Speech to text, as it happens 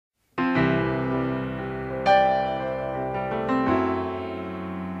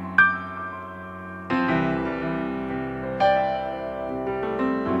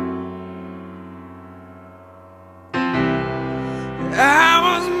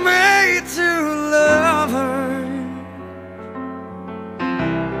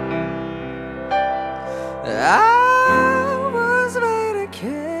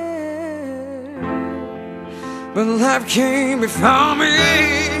life came before me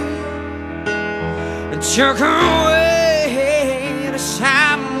and took away the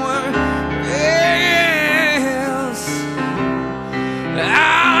somewhere else.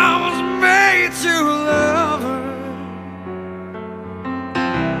 I was made to love her.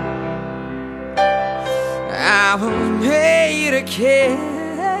 I was made to care.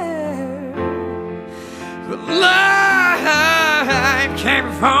 But life came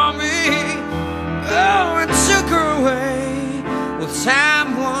before me. Oh, and took her away with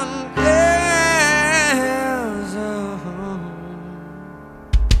someone else.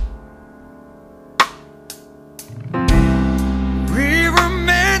 We were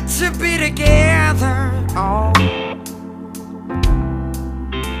meant to be together. Oh,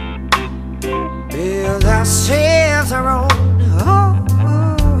 build ourselves our own.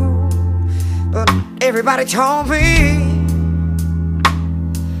 But everybody told me,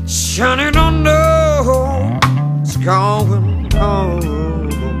 son, you don't know what's going on.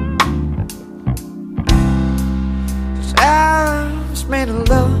 'Cause I was made to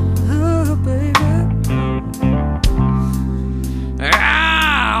love, baby.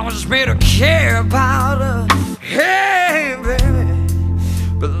 I was made to care about her, hey, baby.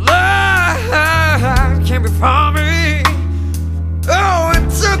 But love came before me. Oh, and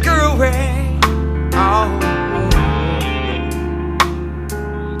took her away. Oh.